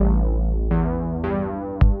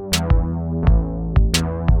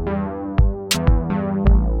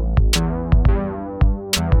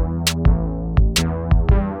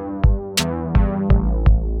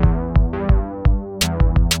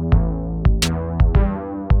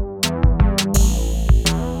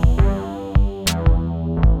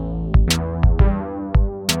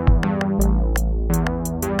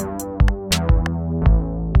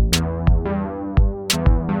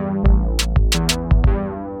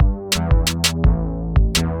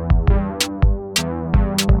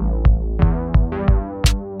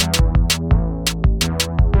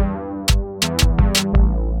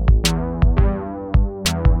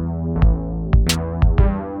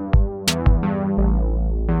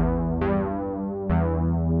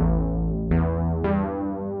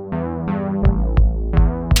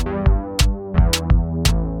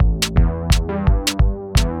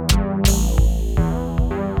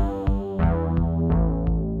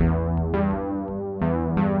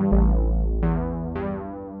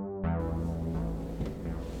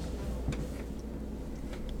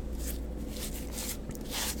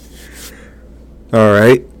All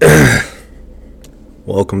right.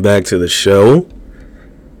 Welcome back to the show.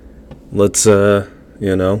 Let's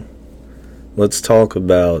let's talk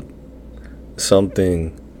about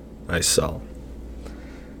something I saw.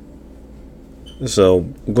 So,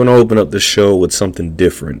 I'm going to open up the show with something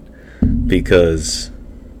different because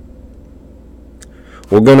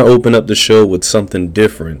we're going to open up the show with something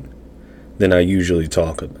different than I usually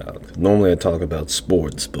talk about. Normally I talk about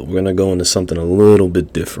sports, but we're going to go into something a little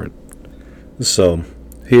bit different. So,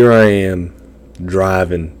 here I am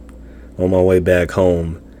driving on my way back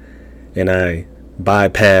home, and I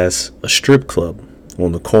bypass a strip club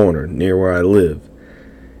on the corner near where I live.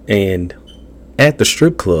 And at the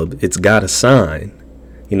strip club, it's got a sign,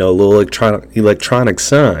 a little electronic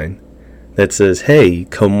sign that says, "Hey,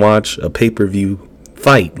 come watch a pay-per-view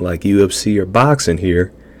fight like UFC or boxing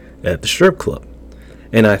here at the strip club."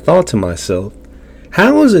 And I thought to myself,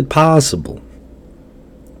 how is it possible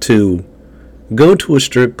to go to a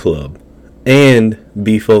strip club and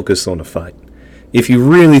be focused on a fight? If you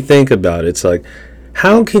really think about it, it's like,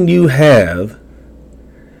 how can you have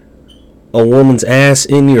a woman's ass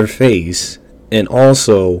in your face and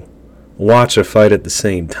also watch a fight at the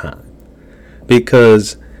same time?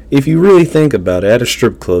 Because if you really think about it, at a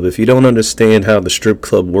strip club, if you don't understand how the strip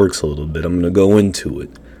club works a little bit, I'm going to go into it.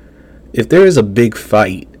 If there is a big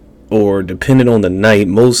fight, or depending on the night,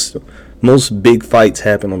 most big fights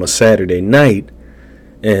happen on a Saturday night,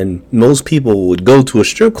 and most people would go to a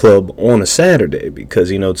strip club on a Saturday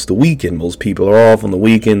because, it's the weekend. Most people are off on the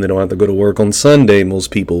weekend. They don't have to go to work on Sunday.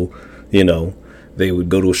 Most people, they would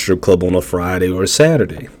go to a strip club on a Friday or a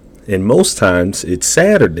Saturday. And most times it's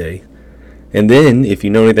Saturday. And then if you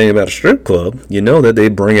know anything about a strip club, you know that they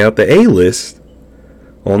bring out the A-list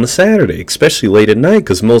on the Saturday, especially late at night,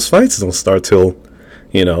 because most fights don't start till,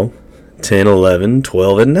 10, 11,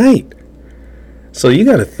 12 at night. So you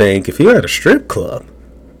got to think, if you're at a strip club,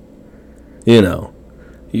 you're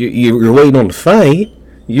waiting on the fight,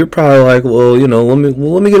 you're probably like, well,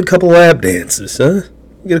 let me get a couple lap dances, huh?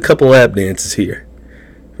 Get a couple lap dances here,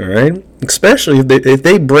 all right? Especially if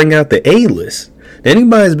they bring out the A-list.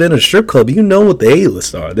 Anybody's been in a strip club, you know what the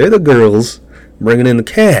A-lists are. They're the girls bringing in the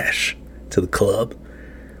cash to the club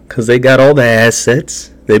because they got all the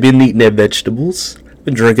assets. They've been eating their vegetables,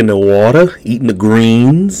 been drinking their water, eating the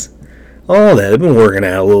greens, all that. They've been working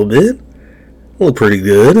out a little bit. Look pretty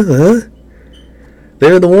good, huh?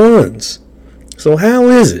 They're the ones. So how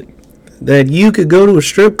is it that you could go to a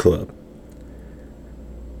strip club,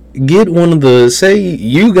 get one of the, say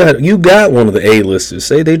you got one of the A-listers,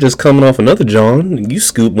 say they just coming off another John, and you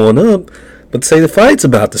scoop one up, but say the fight's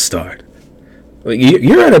about to start.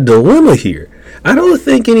 You're at a dilemma here. I don't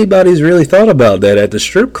think anybody's really thought about that at the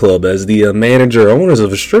strip club as the manager or owners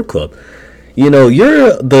of a strip club.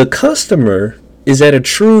 The customer is at a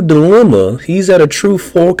true dilemma. He's at a true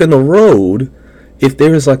fork in the road if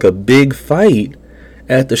there's like a big fight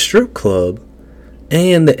at the strip club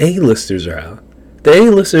and the A-listers are out. The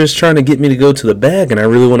A-lister is trying to get me to go to the bag and I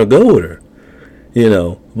really want to go with her.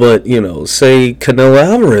 But, say Canelo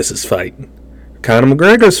Alvarez is fighting. Conor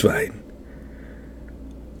McGregor's fighting.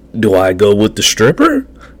 Do I go with the stripper?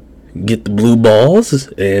 Get the blue balls?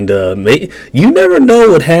 And you never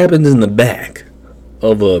know what happens in the back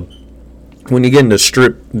of when you get in a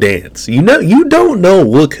strip dance. You don't know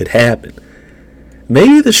what could happen.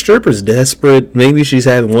 Maybe the stripper's desperate. Maybe she's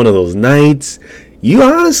having one of those nights. You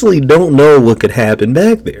honestly don't know what could happen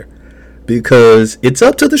back there because it's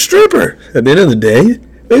up to the stripper. At the end of the day,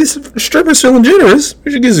 maybe the stripper's feeling generous.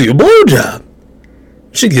 She gives you a blowjob.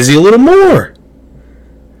 She gives you a little more.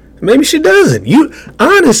 Maybe she doesn't. You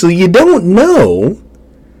don't know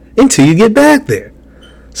until you get back there.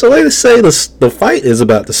 So let's say the fight is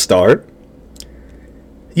about to start.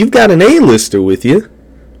 You've got an A-lister with you.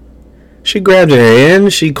 She grabs your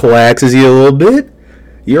hand. She coaxes you a little bit.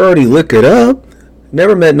 You're already liquored up.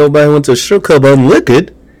 Never met nobody who went to a strip club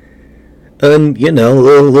unliquored. And, a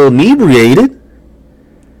little inebriated.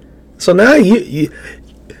 So now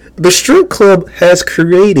the strip club has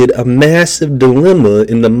created a massive dilemma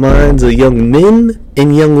in the minds of young men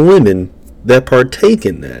and young women that partake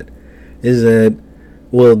in that. Is that,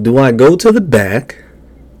 well, do I go to the back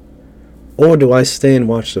or do I stay and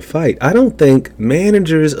watch the fight? I don't think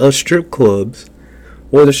managers of strip clubs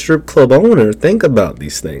or the strip club owner think about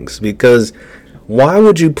these things, because why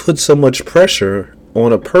would you put so much pressure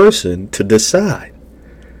on a person to decide?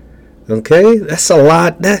 Okay? That's a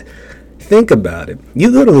lot. Think about it.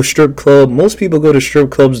 You go to a strip club, most people go to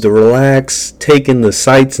strip clubs to relax, take in the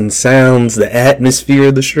sights and sounds, the atmosphere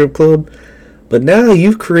of the strip club. But now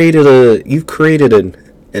you've created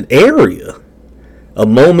an area, a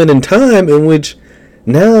moment in time in which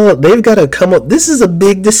Now they've got to come up. This is a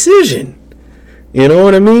big decision. You know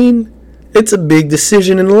what I mean? It's a big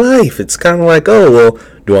decision in life. It's kind of like, oh, well,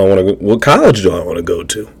 what college do I want to go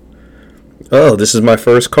to? Oh, this is my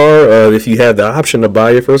first car. If you have the option to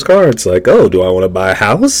buy your first car, it's like, oh, do I want to buy a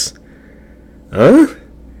house? Huh?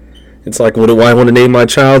 It's like, what do I want to name my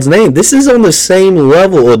child's name? This is on the same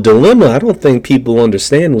level of dilemma. I don't think people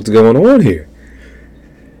understand what's going on here.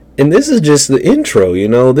 And this is just the intro,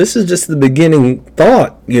 This is just the beginning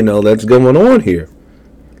thought, that's going on here.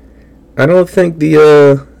 I don't think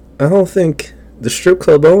the strip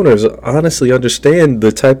club owners honestly understand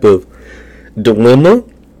the type of dilemma,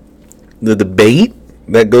 the debate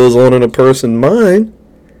that goes on in a person's mind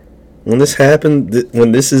when this happened,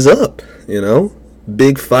 when this is up,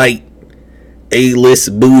 Big fight,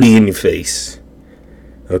 A-list booty in your face.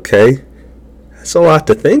 Okay? That's a lot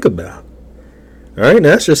to think about. Alright,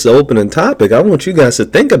 that's just the opening topic. I want you guys to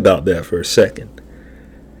think about that for a second.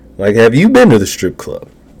 Like, have you been to the strip club?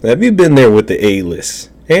 Have you been there with the A-list?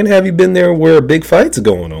 And have you been there where a big fight's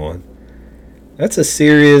going on? That's a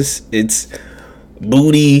serious, it's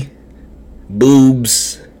booty,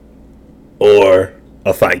 boobs, or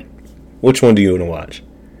a fight. Which one do you want to watch?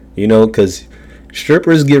 Because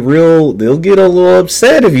strippers they'll get a little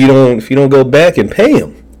upset if you don't go back and pay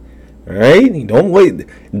them. All right? Don't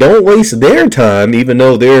waste their time, even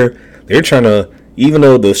though they're trying to, even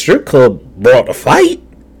though the strip club brought a fight.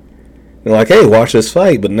 They're like, hey, watch this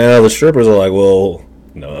fight. But now the strippers are like, well,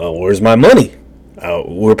 no, where's my money?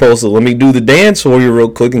 We're supposed to let me do the dance for you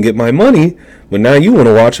real quick and get my money. But now you want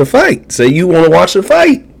to watch a fight. Say you want to watch a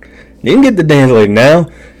fight. You didn't get the dance later. Now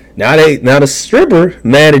the stripper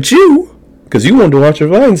mad at you because you wanted to watch a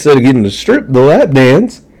fight instead of getting the lap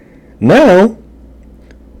dance. Now,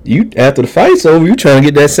 after the fight's over, you trying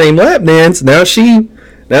to get that same lap dance. Now she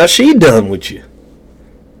done with you.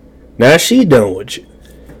 That's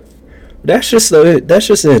just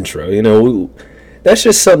the intro, That's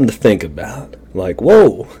just something to think about. Like,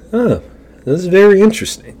 whoa, this is very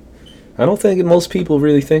interesting. I don't think most people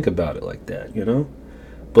really think about it like that,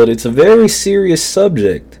 But it's a very serious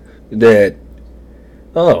subject that,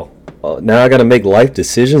 now I got to make life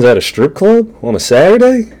decisions at a strip club on a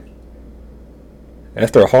Saturday?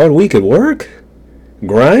 After a hard week at work?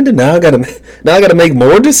 Grinding? Now I got to make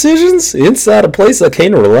more decisions inside a place I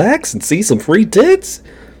can't relax and see some free tits?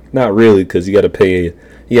 Not really, because you got to pay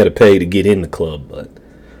to get in the club, but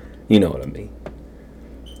you know what I mean.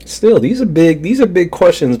 Still, these are big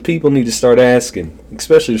questions people need to start asking,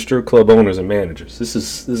 especially the strip club owners and managers. This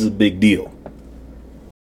is a big deal.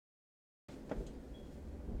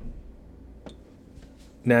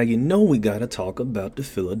 Now we got to talk about the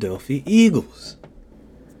Philadelphia Eagles.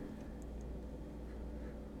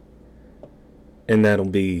 And that'll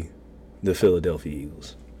be the Philadelphia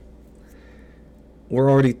Eagles. We're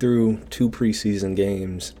already through 2 preseason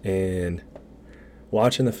games, and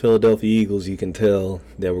watching the Philadelphia Eagles, you can tell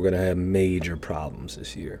that we're going to have major problems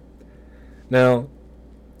this year. Now,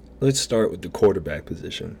 let's start with the quarterback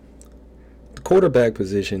position. The quarterback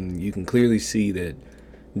position, you can clearly see that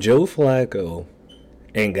Joe Flacco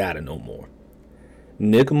ain't got it no more.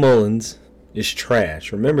 Nick Mullins is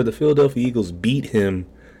trash. Remember, the Philadelphia Eagles beat him,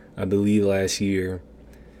 I believe, last year,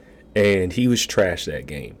 and he was trash that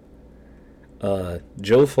game.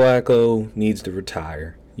 Joe Flacco needs to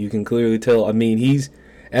retire. You can clearly tell. I mean, he's,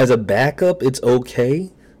 as a backup, it's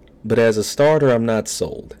okay, but as a starter, I'm not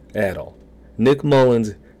sold at all. Nick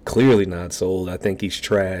Mullins, clearly not sold. I think he's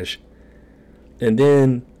trash. And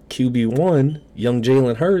then QB1, young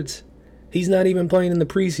Jalen Hurts, he's not even playing in the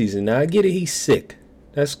preseason. Now, I get it, he's sick.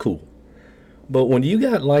 That's cool. But when you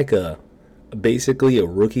got like basically a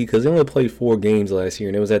rookie, because they only played 4 games last year,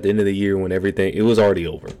 and it was at the end of the year when it was already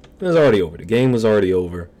over. The game was already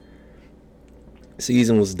over.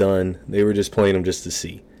 Season was done. They were just playing him just to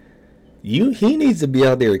see. He needs to be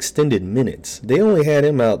out there extended minutes. They only had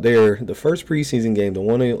him out there the first preseason game,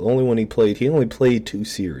 only one he played. He only played 2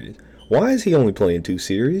 series. Why is he only playing 2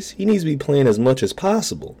 series? He needs to be playing as much as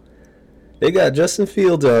possible. They got Justin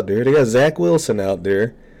Fields out there. They got Zach Wilson out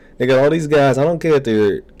there. They got all these guys. I don't care if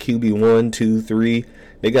they're QB 1, 2, 3.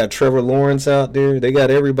 They got Trevor Lawrence out there. They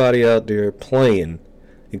got everybody out there playing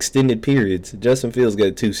extended periods. Justin Fields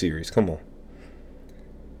got 2 series. Come on.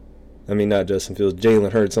 I mean, not Justin Fields.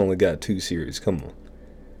 Jalen Hurts only got 2 series. Come on.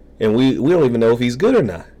 And we don't even know if he's good or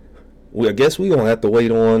not. I guess we don't have to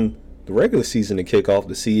wait on the regular season to kick off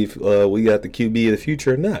to see if we got the QB of the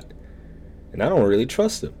future or not. And I don't really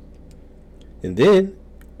trust him. And then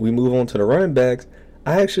we move on to the running backs.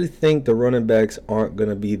 I actually think the running backs aren't going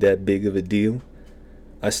to be that big of a deal.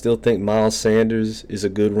 I still think Miles Sanders is a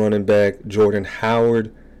good running back. Jordan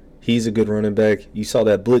Howard He's a good running back. You saw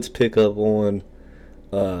that blitz pickup on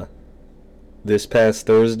this past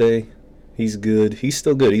Thursday. He's good. He's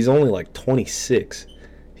still good. He's only like 26.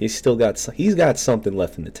 He's got something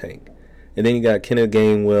left in the tank. And then you got Kenneth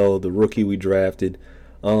Gainwell, the rookie we drafted.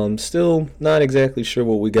 Still not exactly sure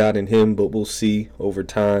what we got in him, but we'll see over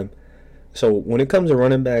time. So when it comes to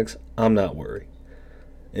running backs, I'm not worried.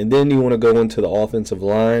 And then you want to go into the offensive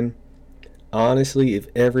line. Honestly, if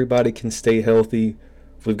everybody can stay healthy,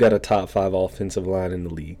 we've got a top 5 offensive line in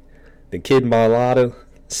the league. The kid Mailata,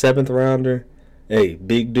 7th rounder. Hey,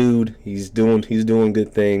 big dude. He's doing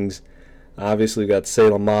good things. Obviously got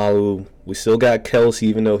Seumalo. We still got Kelsey,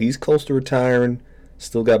 even though he's close to retiring.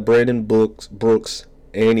 Still got Brandon Brooks,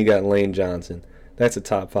 and you got Lane Johnson. That's a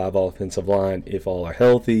top 5 offensive line if all are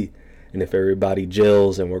healthy and if everybody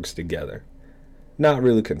gels and works together. Not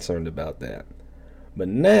really concerned about that. But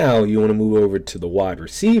now you want to move over to the wide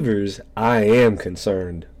receivers. I am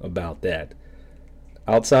concerned about that.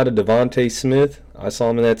 Outside of Devontae Smith, I saw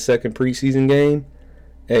him in that second preseason game.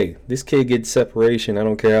 Hey, this kid gets separation. I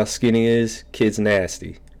don't care how skinny he is. Kid's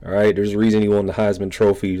nasty. All right, there's a reason he won the Heisman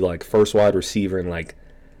Trophy, like first wide receiver in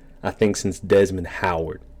I think since Desmond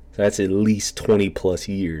Howard. So that's at least 20 plus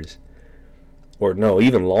years. Or no,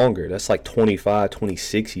 even longer. That's like 25,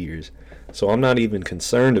 26 years. So I'm not even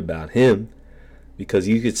concerned about him because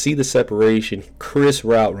you could see the separation, crisp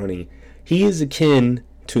route running. He is akin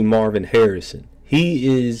to Marvin Harrison. He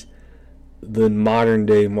is the modern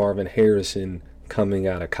day Marvin Harrison coming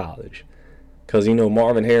out of college. Because,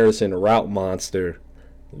 Marvin Harrison, a route monster.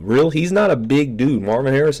 He's not a big dude.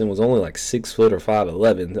 Marvin Harrison was only like 6 foot or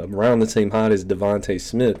 5'11", around the same height as Devontae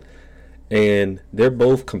Smith. And they're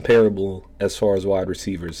both comparable as far as wide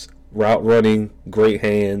receivers. Route running, great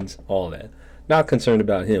hands, all that. Not concerned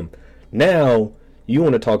about him. Now, you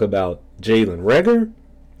want to talk about Jalen Reagor?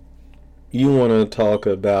 You want to talk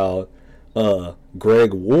about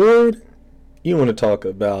Greg Ward? You want to talk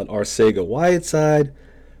about Arcega-Whiteside,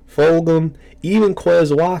 Fulgham, even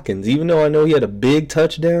Quez Watkins, even though I know he had a big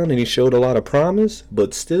touchdown and he showed a lot of promise,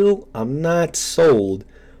 but still, I'm not sold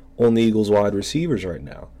on the Eagles wide receivers right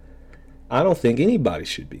now. I don't think anybody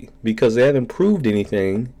should be because they haven't proved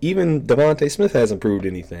anything. Even Devontae Smith hasn't proved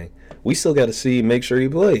anything. We still got to make sure he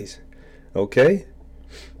plays. Okay?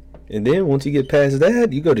 And then once you get past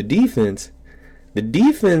that, you go to defense.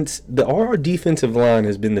 Our defensive line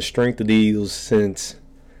has been the strength of the Eagles since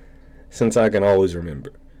I can always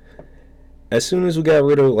remember. As soon as we got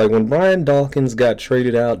rid of, when Brian Dawkins got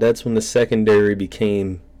traded out, that's when the secondary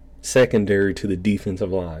became secondary to the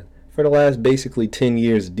defensive line. For the last basically 10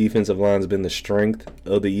 years, the defensive line's been the strength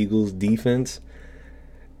of the Eagles' defense.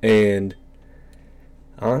 And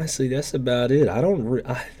honestly, that's about it.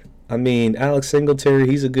 I mean, Alex Singletary,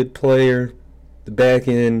 he's a good player. The back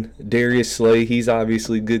end, Darius Slay, he's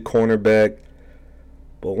obviously a good cornerback.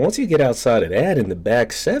 But once you get outside of that in the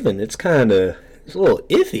back seven, it's a little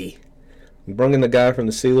iffy. You bring in the guy from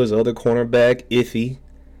the Steelers, the other cornerback, iffy.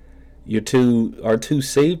 Our two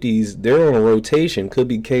safeties, they're on a rotation. Could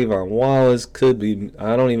be Kayvon Wallace, could be,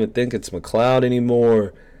 I don't even think it's McLeod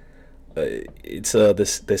anymore. It's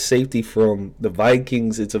the safety from the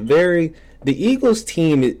Vikings. The Eagles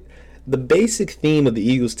team, the basic theme of the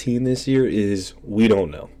Eagles team this year is we don't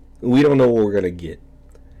know. We don't know what we're going to get.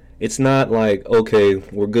 It's not like, okay,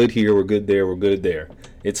 we're good here, we're good there, we're good there.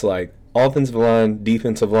 It's like offensive line,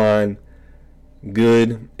 defensive line,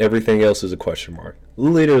 good. Everything else is a question mark.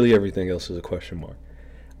 Literally everything else is a question mark.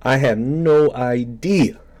 I have no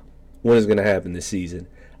idea what is going to happen this season.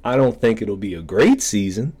 I don't think it'll be a great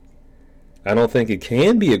season. I don't think it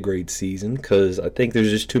can be a great season because I think there's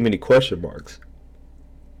just too many question marks.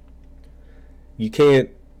 You can't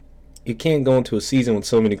go into a season with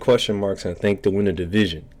so many question marks and think to win a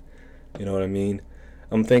division. You know what I mean?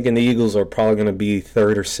 I'm thinking the Eagles are probably going to be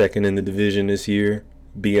third or second in the division this year.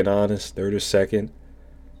 Being honest, third or second.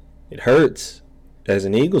 It hurts as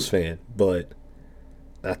an Eagles fan, but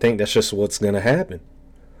I think that's just what's going to happen,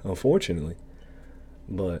 unfortunately.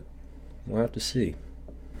 But we'll have to see.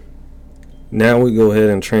 Now we go ahead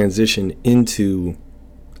and transition into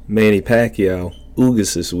Manny Pacquiao,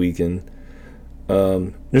 Ugas this weekend.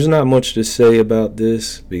 There's not much to say about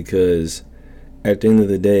this because at the end of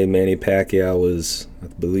the day, Manny Pacquiao was, I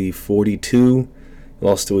believe, 42.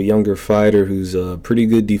 Lost to a younger fighter who's pretty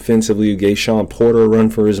good defensively, who gave Sean Porter a run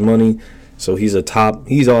for his money. So he's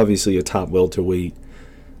obviously a top welterweight.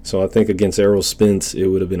 So I think against Errol Spence, it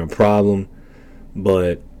would have been a problem.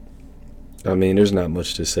 But, I mean, there's not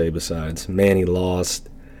much to say besides Manny lost.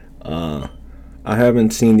 I haven't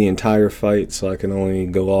seen the entire fight, so I can only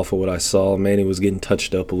go off of what I saw. Manny was getting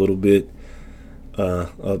touched up a little bit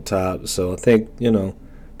up top. So I think,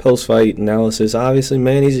 post-fight analysis. Obviously,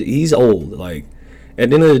 man, he's old. Like, at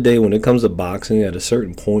the end of the day, when it comes to boxing, at a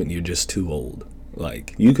certain point, you're just too old.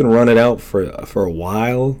 Like, you can run it out for a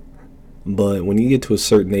while, but when you get to a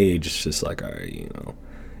certain age, it's just like, all right,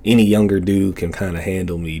 any younger dude can kind of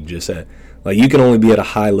handle me. Just at like, you can only be at a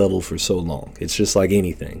high level for so long. It's just like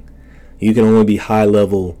anything. You can only be high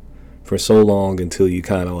level for so long until you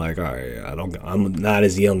kind of like, all right, I'm not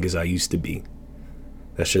as young as I used to be.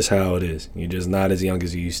 That's just how it is. You're just not as young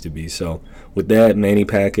as you used to be. So with that, Manny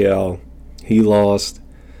Pacquiao, he lost,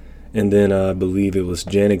 and then I believe it was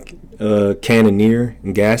Cannonier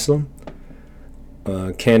and Gastelum.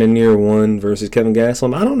 Cannonier won versus Kevin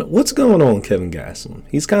Gastelum. I don't know what's going on with Kevin Gastelum.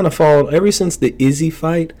 He's kind of fallen ever since the Izzy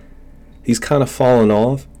fight. He's kind of fallen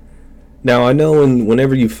off. Now, I know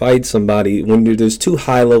whenever you fight somebody, when there's two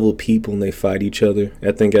high-level people and they fight each other,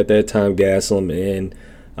 I think at that time Gastelum and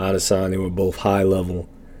Adesanya were both high-level.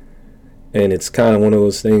 And it's kind of one of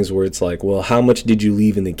those things where it's like, well, how much did you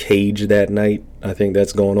leave in the cage that night? I think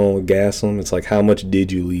that's going on with Gastelum. It's like, how much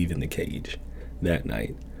did you leave in the cage that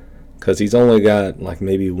night? Because he's only got like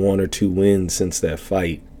maybe 1 or 2 wins since that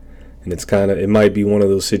fight. And it might be one of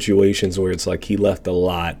those situations where it's like he left a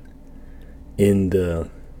lot in the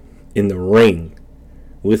ring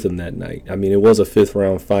with him that night. I mean, it was a 5th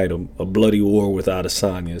round fight, a bloody war with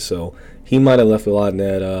Adesanya, so he might have left a lot in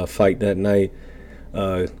that fight that night.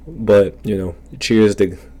 But cheers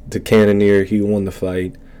to Cannonier, he won the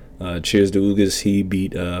fight. Cheers to Ugas, he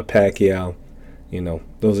beat Pacquiao.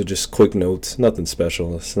 Those are just quick notes, nothing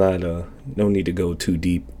special. It's not no need to go too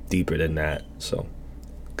deeper than that. So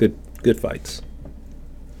good fights.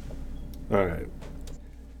 All right.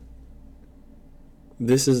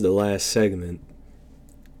 This is the last segment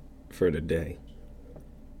for today.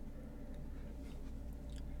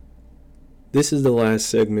 This is the last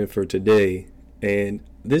segment for today, and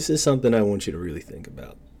this is something I want you to really think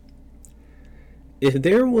about. If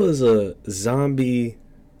there was a zombie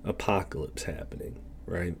apocalypse happening,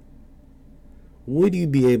 right, would you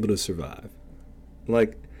be able to survive?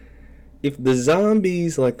 Like, if the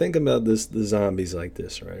zombies, like, think about the zombies like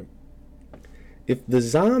this, right? If the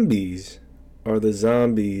zombies are the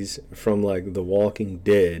zombies from like The Walking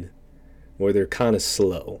Dead, where they're kind of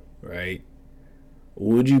slow, right?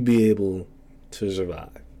 Would you be able to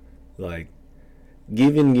survive? Like,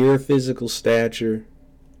 given your physical stature,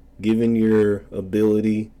 given your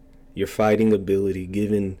ability, your fighting ability,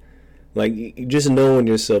 given like just knowing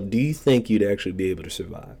yourself, do you think you'd actually be able to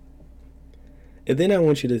survive? And then I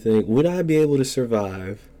want you to think, would I be able to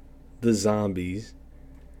survive the zombies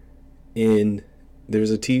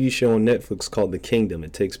there's a TV show on Netflix called The Kingdom.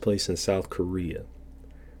 It takes place in South Korea,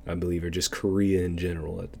 I believe, or just Korea in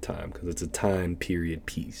general at the time, because it's a time period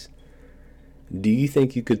piece. Do you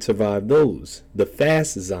think you could survive those? The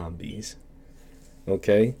fast zombies.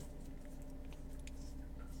 Okay?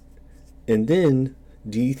 And then,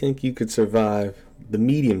 do you think you could survive the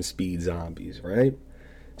medium speed zombies, right?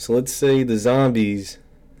 So let's say the zombies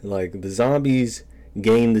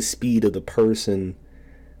gain the speed of the person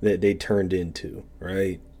that they turned into,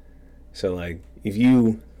 right? So like if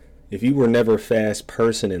you were never a fast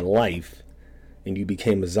person in life and you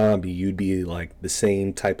became a zombie, you'd be like the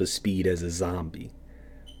same type of speed as a zombie,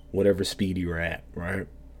 whatever speed you were at, right?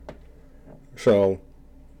 So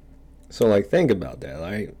like think about that,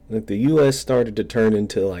 right? Like the US started to turn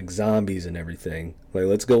into like zombies and everything. Like,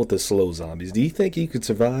 let's go with the slow zombies. Do you think you could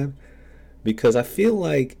survive? Because I feel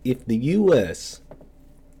like if the US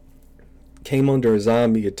came under a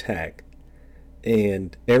zombie attack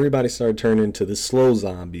and everybody started turning into the slow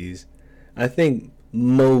zombies, I think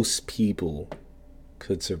most people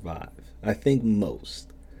could survive. I think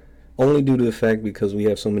most. Only due to the fact because we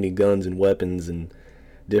have so many guns and weapons and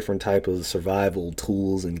different type of survival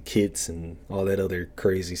tools and kits and all that other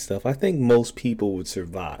crazy stuff. I think most people would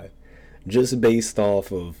survive just based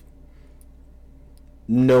off of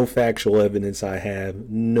no factual evidence I have,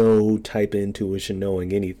 no type of intuition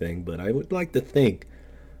knowing anything, but I would like to think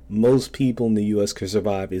most people in the US could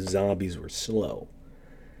survive if zombies were slow.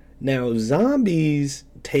 Now, zombies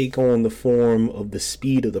take on the form of the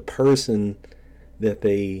speed of the person that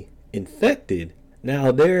they infected.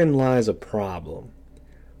 Now, therein lies a problem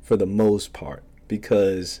for the most part,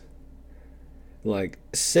 because like,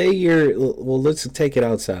 let's take it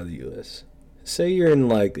outside the US. Say you're in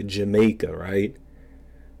like Jamaica, right?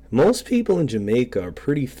 Most people in Jamaica are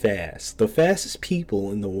pretty fast. The fastest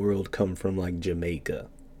people in the world come from like Jamaica,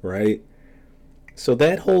 right? So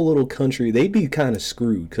that whole little country, they'd be kind of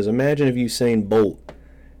screwed. Because imagine if Usain Bolt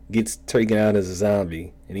gets taken out as a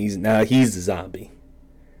zombie, and he's the zombie.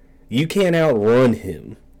 You can't outrun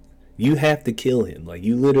him. You have to kill him. Like,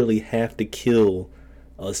 you literally have to kill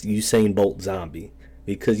a Usain Bolt zombie,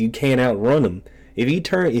 because you can't outrun him.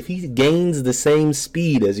 If he gains the same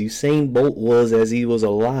speed as Usain Bolt was as he was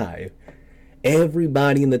alive,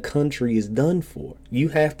 everybody in the country is done for. You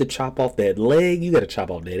have to chop off that leg, you got to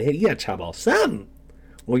chop off that head, you got to chop off something,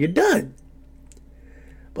 or you're done.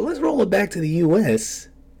 But let's roll it back to the U.S.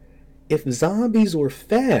 If zombies were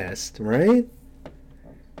fast, right?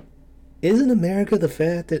 Isn't America the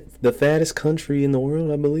fattest country in the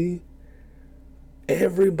world, I believe?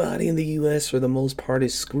 Everybody in the U.S. for the most part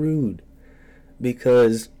is screwed,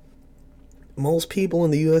 because most people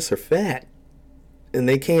in the U.S. are fat and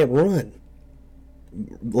they can't run,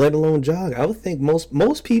 let alone jog. I would think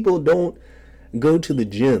most people don't go to the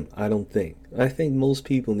gym. I think most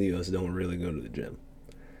people in the U.S. don't really go to the gym.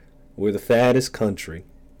 We're the fattest country.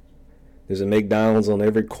 There's a McDonald's on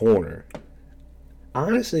every corner. I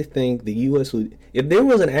honestly think the U.S. would, if there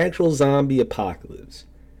was an actual zombie apocalypse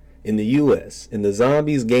in the U.S. and the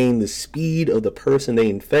zombies gained the speed of the person they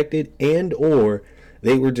infected, and or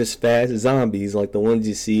they were just fast zombies like the ones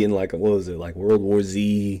you see in, like, what was it, like World War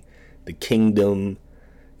Z, The Kingdom,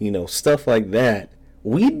 stuff like that,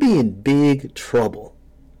 we'd be in big trouble.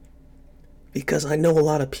 Because I know a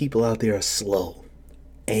lot of people out there are slow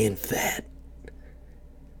and fat.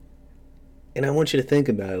 And I want you to think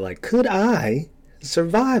about it, like, could I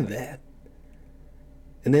survive that?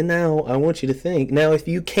 And then now I want you to think, now if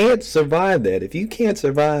you can't survive that, if you can't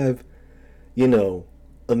survive,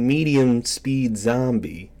 a medium speed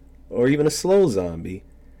zombie or even a slow zombie,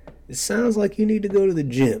 it sounds like you need to go to the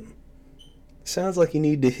gym. It sounds like you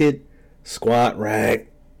need to hit squat rack.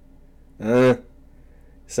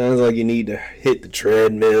 Sounds like you need to hit the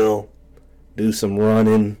treadmill, do some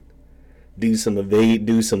running, do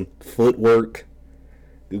some footwork,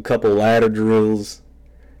 do a couple ladder drills.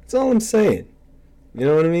 That's all I'm saying. You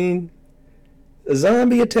know what I mean? A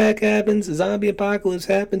zombie attack happens, a zombie apocalypse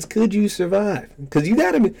happens. Could you survive? Because you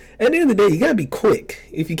gotta be, at the end of the day, you gotta be quick.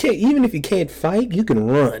 Even if you can't fight, you can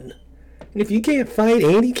run. And if you can't fight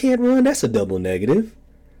and you can't run, that's a double negative.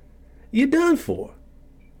 You're done for.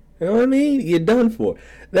 You know what I mean? You're done for.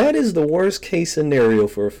 That is the worst case scenario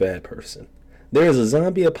for a fat person. There is a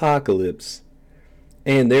zombie apocalypse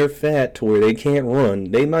and they're fat to where they can't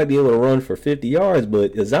run. They might be able to run for 50 yards,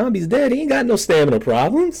 but a zombie's dead. He ain't got no stamina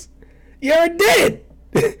problems. You're dead.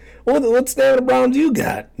 What stamina problems you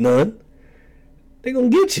got? None. They gonna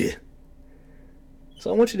get you.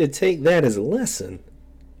 So I want you to take that as a lesson.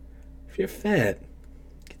 If you're fat,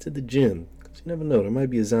 get to the gym. Because you never know, there might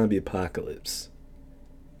be a zombie apocalypse.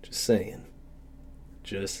 Just saying.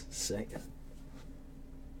 Just saying.